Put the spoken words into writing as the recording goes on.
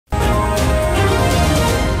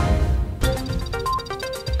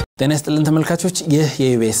ጤና ይስጥልን ተመልካቾች ይህ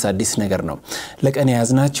የኢቢኤስ አዲስ ነገር ነው ለቀን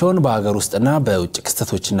ያዝናቸውን በአገር ውስጥና በውጭ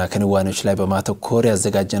ክስተቶችና ክንዋኔዎች ላይ በማተኮር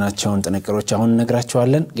ያዘጋጀናቸውን ጥንቅሮች አሁን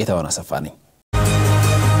ነግራችኋለን ጌታውን አሰፋ ነኝ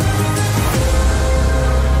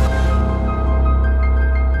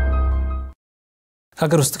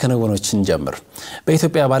ሀገር ውስጥ ከነወኖችን ጀምር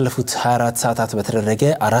በኢትዮጵያ ባለፉት 24 ሰዓታት በተደረገ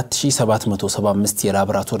 4775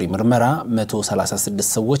 የላቦራቶሪ ምርመራ 136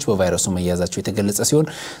 ሰዎች በቫይረሱ መያዛቸው የተገለጸ ሲሆን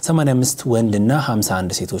 85 ወንድና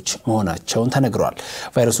 51 ሴቶች መሆናቸውን ተነግሯል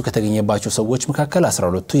ቫይረሱ ከተገኘባቸው ሰዎች መካከል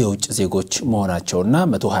 12ቱ የውጭ ዜጎች መሆናቸውና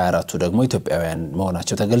 124ቱ ደግሞ ኢትዮጵያውያን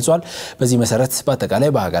መሆናቸው ተገልጿል በዚህ መሰረት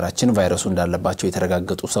በአጠቃላይ በሀገራችን ቫይረሱ እንዳለባቸው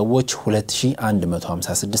የተረጋገጡ ሰዎች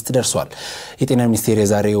 2156 ደርሷል የጤና ሚኒስቴር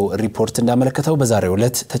የዛሬው ሪፖርት እንዳመለከተው በዛሬው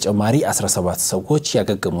ሁለት ተጨማሪ 17 ሰዎች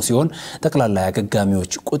ያገገሙ ሲሆን ጠቅላላ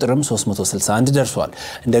ያገጋሚዎች ቁጥርም 361 ደርሷል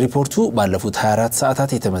እንደ ሪፖርቱ ባለፉት 24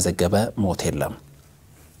 ሰዓታት የተመዘገበ ሞት የለም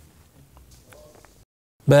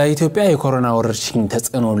በኢትዮጵያ የኮሮና ወረርሽኝ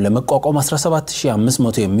ተጽዕኖን ለመቋቋም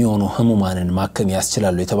 17500 የሚሆኑ ህሙማንን ማከም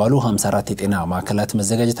ያስችላሉ የተባሉ 54 የጤና ማዕከላት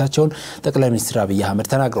መዘጋጀታቸውን ጠቅላይ ሚኒስትር አብይ አህመድ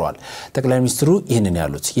ተናግረዋል ጠቅላይ ሚኒስትሩ ይህንን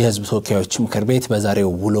ያሉት የህዝብ ተወካዮች ምክር ቤት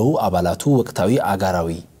በዛሬው ውሎው አባላቱ ወቅታዊ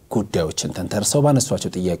አገራዊ ጉዳዮችን ተንተርሰው ባነሷቸው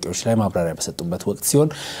ጥያቄዎች ላይ ማብራሪያ በሰጡበት ወቅት ሲሆን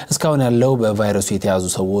እስካሁን ያለው በቫይረሱ የተያዙ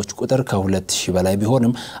ሰዎች ቁጥር ከ2000 በላይ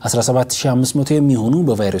ቢሆንም 17500 የሚሆኑ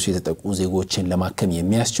በቫይረሱ የተጠቁ ዜጎችን ለማከም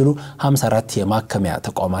የሚያስችሉ 54 የማከሚያ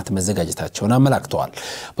ተቋማት መዘጋጀታቸውን አመላክተዋል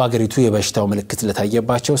በአገሪቱ የበሽታው ምልክት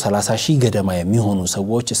ለታየባቸው 30000 ገደማ የሚሆኑ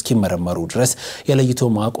ሰዎች እስኪመረመሩ ድረስ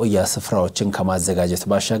የለይቶ ማቆያ ስፍራዎችን ከማዘጋጀት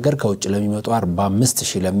ባሻገር ከውጭ ለሚመጡ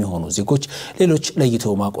 45000 ለሚሆኑ ዜጎች ሌሎች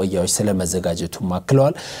ለይቶ ማቆያዎች ስለመዘጋጀቱ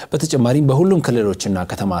ማክለዋል በተጨማሪም በሁሉም ክልሎችና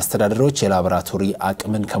ከተማ አስተዳደሮች የላቦራቶሪ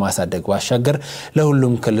አቅምን ከማሳደግ ባሻገር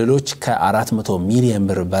ለሁሉም ክልሎች ከ400 ሚሊዮን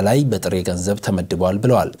ብር በላይ በጥሬ ገንዘብ ተመድበዋል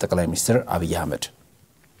ብለዋል ጠቅላይ ሚኒስትር አብይ አህመድ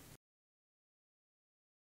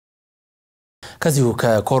ከዚሁ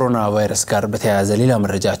ከኮሮና ቫይረስ ጋር በተያያዘ ሌላ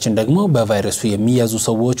መረጃችን ደግሞ በቫይረሱ የሚያዙ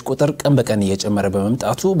ሰዎች ቁጥር ቀን በቀን እየጨመረ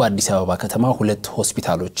በመምጣቱ በአዲስ አበባ ከተማ 2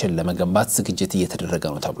 ሆስፒታሎችን ለመገንባት ዝግጅት እየተደረገ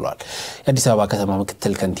ነው ተብሏል የአዲስ አበባ ከተማ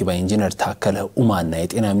ምክትል ከንቲባ ኢንጂነር ታከለ ኡማና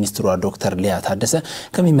የጤና ሚኒስትሯ ዶክተር ሊያ ታደሰ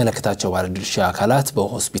ከሚመለከታቸው ባለድርሻ አካላት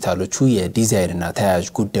በሆስፒታሎቹ የዲዛይንና ተያያዥ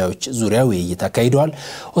ጉዳዮች ዙሪያ ውይይት አካሂደዋል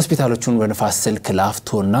ሆስፒታሎቹን በንፋስ ስልክ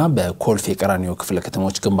ላፍቶና በኮልፌ ቀራኒዮ ክፍለ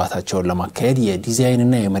ከተሞች ግንባታቸውን ለማካሄድ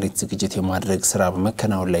የዲዛይንና የመሬት ዝግጅት የማድረግ ስራ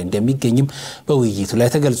በመከናወን ላይ እንደሚገኝም በውይይቱ ላይ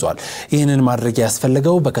ተገልጿል ይህንን ማድረግ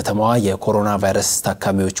ያስፈልገው በከተማዋ የኮሮና ቫይረስ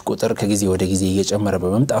ታካሚዎች ቁጥር ከጊዜ ወደ ጊዜ እየጨመረ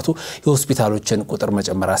በመምጣቱ የሆስፒታሎችን ቁጥር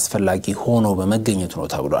መጨመር አስፈላጊ ሆኖ በመገኘቱ ነው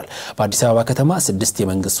ተብሏል በአዲስ አበባ ከተማ 6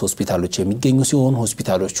 የመንግስት ሆስፒታሎች የሚገኙ ሲሆን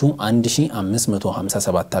ሆስፒታሎቹ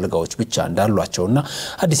 1557 አልጋዎች ብቻ እንዳሏቸውና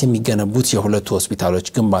አዲስ የሚገነቡት የሁለቱ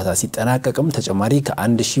ሆስፒታሎች ግንባታ ሲጠናቀቅም ተጨማሪ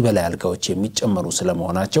ከ1000 በላይ አልጋዎች የሚጨመሩ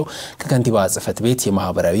ስለመሆናቸው ከከንቲባ ጽፈት ቤት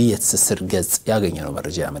የማህበራዊ የትስስር ገጽ ያገኘነው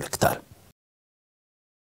መረጃ ያመለክታል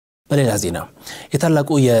በሌላ ዜና የታላቁ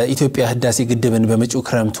የኢትዮጵያ ህዳሴ ግድብን በመጪው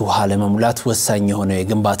ክረምት ውሃ ለመሙላት ወሳኝ የሆነ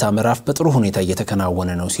የግንባታ ምዕራፍ በጥሩ ሁኔታ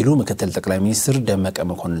እየተከናወነ ነው ሲሉ ምክትል ጠቅላይ ሚኒስትር ደመቀ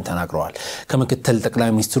መኮንን ተናግረዋል ከምክትል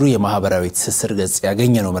ጠቅላይ ሚኒስትሩ የማህበራዊ ትስስር ገጽ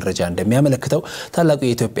ያገኘነው መረጃ እንደሚያመለክተው ታላቁ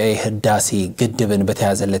የኢትዮጵያ ህዳሴ ግድብን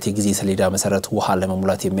በተያዘለት የጊዜ ሰሌዳ መሰረት ውሃ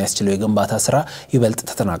ለመሙላት የሚያስችለው የግንባታ ስራ ይበልጥ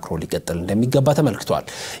ተጠናክሮ ሊቀጥል እንደሚገባ ተመልክቷል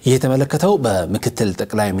ይህ የተመለከተው በምክትል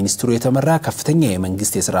ጠቅላይ ሚኒስትሩ የተመራ ከፍተኛ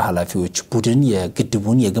የመንግስት የሥራ ኃላፊዎች ቡድን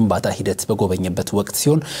የግድቡን የግንባታ ሂደት በጎበኘበት ወቅት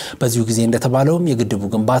ሲሆን በዚሁ ጊዜ እንደተባለውም የግድቡ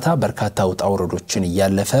ግንባታ በርካታ ውጣ ውረዶችን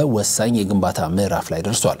ያለፈ ወሳኝ የግንባታ ምዕራፍ ላይ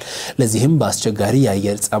ደርሷል ለዚህም በአስቸጋሪ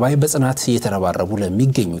የአየር ጸባይ በጽናት እየተረባረቡ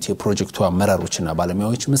ለሚገኙት የፕሮጀክቱ አመራሮችና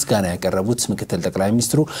ባለሙያዎች ምስጋና ያቀረቡት ምክትል ጠቅላይ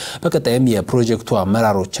ሚኒስትሩ በቀጣይም የፕሮጀክቱ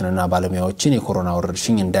አመራሮችንና ባለሙያዎችን የኮሮና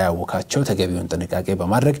ወረርሽኝ እንዳያወካቸው ተገቢውን ጥንቃቄ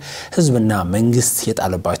በማድረግ ህዝብና መንግስት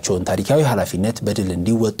የጣለባቸውን ታሪካዊ ኃላፊነት በድል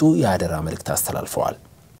እንዲወጡ የአደራ መልእክት አስተላልፈዋል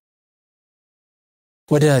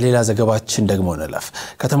ወደ ሌላ ዘገባችን ደግሞ እንለፍ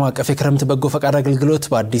ከተማ አቀፍ የክረምት በጎ ፈቃድ አገልግሎት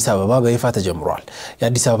በአዲስ አበባ በይፋ ተጀምሯል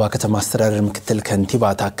የአዲስ አበባ ከተማ አስተዳደር ምክትል ከንቲባ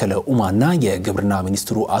ታከለ ኡማና የግብርና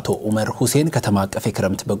ሚኒስትሩ አቶ ኡመር ሁሴን ከተማ አቀፍ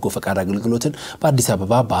የክረምት በጎ ፈቃድ አገልግሎትን በአዲስ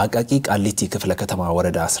አበባ በአቃቂ ቃሊቲ ክፍለ ከተማ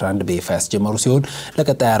ወረዳ 11 በይፋ ያስጀመሩ ሲሆን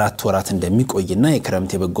ለቀጣይ 4 ወራት እንደሚቆይና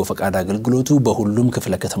የክረምት የበጎ ፈቃድ አገልግሎቱ በሁሉም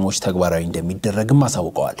ክፍለ ከተሞች ተግባራዊ እንደሚደረግም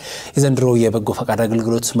አሳውቀዋል የዘንድሮ የበጎ ፈቃድ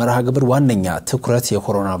አገልግሎት መርሃ ግብር ዋነኛ ትኩረት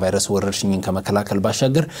የኮሮና ቫይረስ ወረርሽኝን ከመከላከል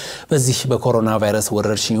ባሻገር በዚህ በኮሮና ቫይረስ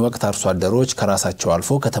ወረርሽኝ ወቅት አርሶ አደሮች ከራሳቸው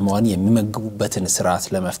አልፎ ከተማዋን የሚመግቡበትን ስርዓት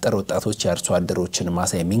ለመፍጠር ወጣቶች የአርሶ አደሮችን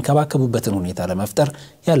ማሳ የሚንከባከቡበትን ሁኔታ ለመፍጠር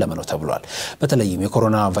ያለመ ነው ተብሏል። በተለይም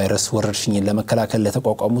የኮሮና ቫይረስ ወረርሽኝን ለመከላከል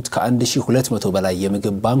ለተቋቋሙት ከ1200 በላይ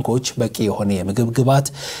የምግብ ባንኮች በቂ የሆነ የምግብ ግብዓት፣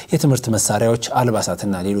 የትምህርት መሳሪያዎች፣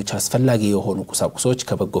 አልባሳትና ሌሎች አስፈላጊ የሆኑ ቁሳቁሶች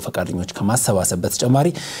ከበጎ ፈቃደኞች ከማሰባሰብ በተጨማሪ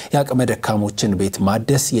የአቅመ ደካሞችን ቤት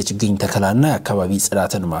ማደስ፣ የችግኝ ተከላና የአካባቢ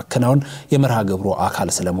ጽዳትን ማከናወን የመርሃ ግብሩ አካል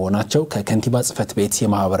ስለመሆናቸው ከከንቲባ ጽሕፈት ቤት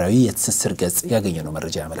የማህበራዊ የትስስር ገጽ ያገኘነው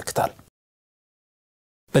መረጃ ያመለክታል።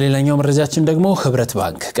 በሌላኛው መረጃችን ደግሞ ህብረት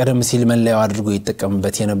ባንክ ቀደም ሲል መለያው አድርጎ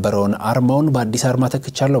ይተቀምበት የነበረውን አርማውን በአዲስ አርማ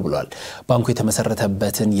ተክቻለሁ ብሏል። ባንኩ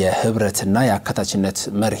የተመሰረተበትን የህብረትና የአካታችነት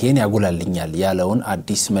መርሄን ያጎላልኛል ያለውን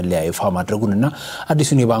አዲስ መለያ ይፋ ማድረጉንና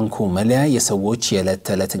አዲሱን የባንኩ መለያ የሰዎች የዕለት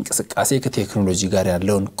ተዕለት እንቅስቃሴ ከቴክኖሎጂ ጋር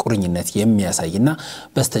ያለውን ቁርኝነት የሚያሳይና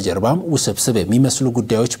በስተጀርባም ውስብስብ የሚመስሉ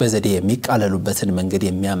ጉዳዮች በዘዴ የሚቃለሉበትን መንገድ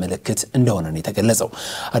የሚያመለክት እንደሆነ ነው የተገለጸው።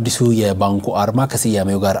 አዲሱ የባንኩ አርማ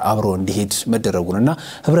ከስያሜው ጋር አብሮ እንዲሄድ መደረጉንና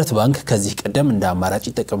ህብረት ባንክ ከዚህ ቀደም እንደ አማራጭ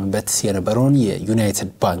ይተቀምበት የነበረውን የዩናይትድ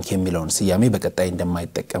ባንክ የሚለውን ስያሜ በቀጣይ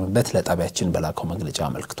እንደማይተቀምበት ለጣቢያችን በላከው መግለጫ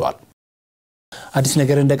አመልክቷል። አዲስ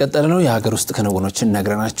ነገር እንደቀጠለ ነው። የሀገር ውስጥ ክንውኖችን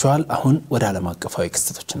ነግረናችኋል። አሁን ወደ ዓለም አቀፋዊ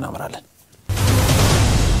ክስተቶች እናመራለን።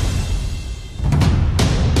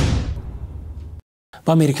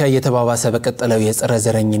 በአሜሪካ እየተባባሰ በቀጠለው የጸረ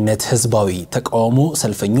ዘረኝነት ህዝባዊ ተቃውሞ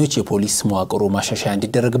ሰልፈኞች የፖሊስ መዋቅሩ ማሻሻያ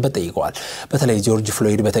እንዲደረግበት ጠይቀዋል። በተለይ ጆርጅ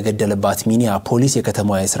ፍሎይድ በተገደለባት ሚኒያፖሊስ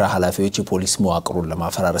የከተማዋ የሥራ ኃላፊዎች የፖሊስ መዋቅሩን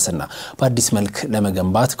ለማፈራረስና በአዲስ መልክ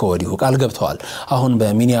ለመገንባት ከወዲሁ ቃል ገብተዋል። አሁን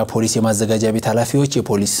በሚኒያፖሊስ የማዘጋጃ ቤት ኃላፊዎች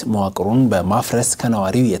የፖሊስ መዋቅሩን በማፍረስ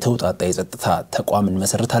ከነዋሪው የተውጣጣ የጸጥታ ተቋም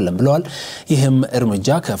እንመሰርታለን ብለዋል። ይህም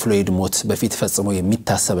እርምጃ ከፍሎይድ ሞት በፊት ፈጽሞ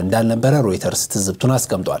የሚታሰብ እንዳልነበረ ሮይተርስ ትዝብቱን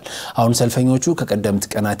አስቀምጧል። አሁን ሰልፈኞቹ ከቀደም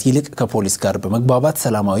ቀናት ይልቅ ከፖሊስ ጋር በመግባባት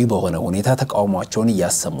ሰላማዊ በሆነ ሁኔታ ተቃውሟቸውን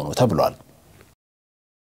እያሰሙ ነው ተብሏል።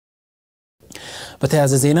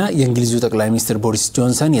 በተያያዘ ዜና የእንግሊዙ ጠቅላይ ሚኒስትር ቦሪስ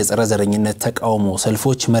ጆንሰን የጸረ ዘረኝነት ተቃውሞ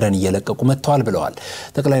ሰልፎች መረን እየለቀቁ መጥተዋል ብለዋል።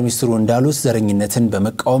 ጠቅላይ ሚኒስትሩ እንዳሉት ዘረኝነትን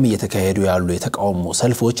በመቃወም እየተካሄዱ ያሉ የተቃውሞ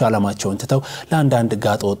ሰልፎች ዓላማቸውን ትተው ለአንዳንድ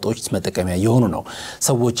ጋጠ ወጦች መጠቀሚያ የሆኑ ነው።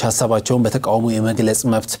 ሰዎች ሀሳባቸውን በተቃውሞ የመግለጽ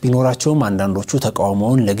መብት ቢኖራቸውም አንዳንዶቹ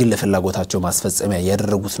ተቃውሞውን ለግል ፍላጎታቸው ማስፈጸሚያ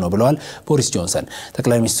ያደረጉት ነው ብለዋል ቦሪስ ጆንሰን።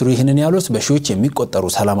 ጠቅላይ ሚኒስትሩ ይህንን ያሉት በሺዎች የሚቆጠሩ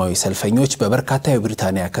ሰላማዊ ሰልፈኞች በበርካታ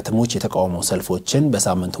የብሪታንያ ከተሞች የተቃውሞ ሰልፎችን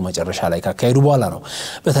በሳምንቱ መጨረሻ ላይ ካካሄዱ በኋላ ነው።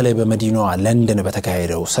 በተለይ በመዲናዋ ለንደን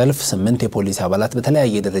በተካሄደው ሰልፍ 8 የፖሊስ አባላት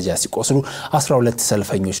በተለያየ ደረጃ ሲቆስሉ 12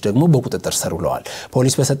 ሰልፈኞች ደግሞ በቁጥጥር ስር ውለዋል።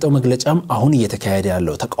 ፖሊስ በሰጠው መግለጫም አሁን እየተካሄደ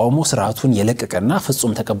ያለው ተቃውሞ ስርዓቱን የለቀቀና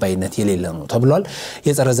ፍጹም ተቀባይነት የሌለ ነው ተብሏል።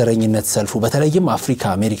 የጸረ ዘረኝነት ሰልፉ በተለይም አፍሪካ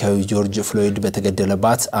አሜሪካዊ ጆርጅ ፍሎይድ በተገደለባት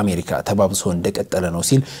አሜሪካ ተባብሶ እንደቀጠለ ነው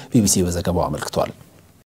ሲል ቢቢሲ በዘገባው አመልክቷል።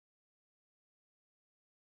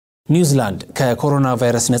 ኒውዚላንድ ከኮሮና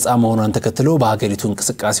ቫይረስ ነፃ መሆኗን ተከትሎ በሀገሪቱ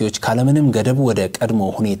እንቅስቃሴዎች ካለምንም ገደብ ወደ ቀድሞ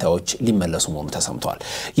ሁኔታዎች ሊመለሱ መሆኑ ተሰምቷል።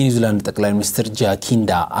 የኒውዚላንድ ጠቅላይ ሚኒስትር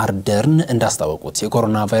ጃኪንዳ አርደርን እንዳስታወቁት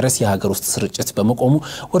የኮሮና ቫይረስ የሀገር ውስጥ ስርጭት በመቆሙ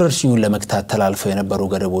ወረርሽኙን ለመግታት ተላልፈው የነበሩ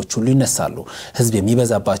ገደቦች ሁሉ ይነሳሉ። ህዝብ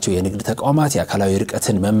የሚበዛባቸው የንግድ ተቋማት የአካላዊ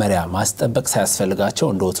ርቀትን መመሪያ ማስጠበቅ ሳያስፈልጋቸው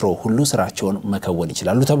እንደወትሮ ሁሉ ስራቸውን መከወን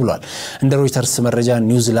ይችላሉ ተብሏል። እንደ ሮይተርስ መረጃ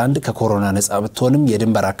ኒውዚላንድ ከኮሮና ነፃ ብትሆንም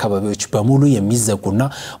የድንበር አካባቢዎች በሙሉ የሚዘጉና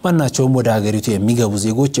ማናቸውም ወደ ሀገሪቱ የሚገቡ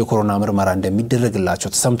ዜጎች የኮሮና ምርመራ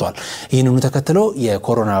እንደሚደረግላቸው ተሰምቷል። ይህንኑ ተከትሎ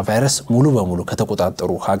የኮሮና ቫይረስ ሙሉ በሙሉ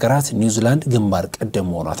ከተቆጣጠሩ ሀገራት ኒውዚላንድ ግንባር ቀደም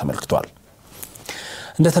መሆኗ ተመልክቷል።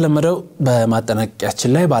 እንደተለመደው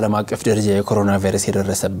በማጠናቀቂያችን ላይ በዓለም አቀፍ ደረጃ የኮሮና ቫይረስ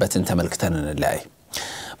የደረሰበትን ተመልክተን እንለያይ።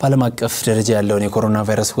 በዓለም አቀፍ ደረጃ ያለውን የኮሮና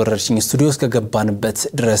ቫይረስ ወረርሽኝ ስቱዲዮ እስከ ገባንበት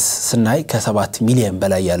ድረስ ስናይ ከ7 ሚሊዮን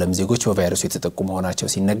በላይ የዓለም ዜጎች በቫይረሱ የተጠቁ መሆናቸው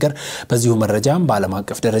ሲነገር በዚሁ መረጃም በዓለም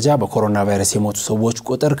አቀፍ ደረጃ በኮሮና ቫይረስ የሞቱ ሰዎች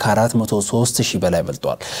ቁጥር ከ403,000 በላይ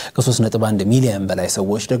በልጧል። ከ3.1 ሚሊዮን በላይ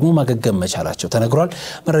ሰዎች ደግሞ ማገገም መቻላቸው ተነግሯል።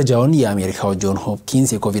 መረጃውን የአሜሪካው ጆን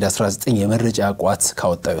ሆፕኪንስ የኮቪድ-19 የመረጃ ቋት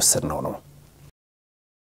ካወጣው የወሰድነው ነው።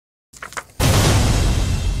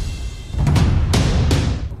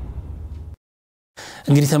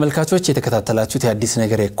 እንግዲህ ተመልካቾች የተከታተላችሁት የአዲስ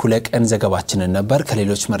ነገር የእኩለ ቀን ዘገባችንን ነበር።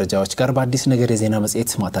 ከሌሎች መረጃዎች ጋር በአዲስ ነገር የዜና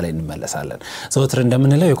መጽሔት ማታ ላይ እንመለሳለን። ዘወትር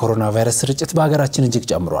እንደምንለው የኮሮና ቫይረስ ስርጭት በሀገራችን እጅግ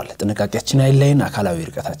ጨምሯል። ጥንቃቄያችን አይለይን፣ አካላዊ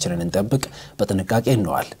ርቀታችንን እንጠብቅ፣ በጥንቃቄ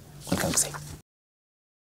እንዋል። መልካም ጊዜ።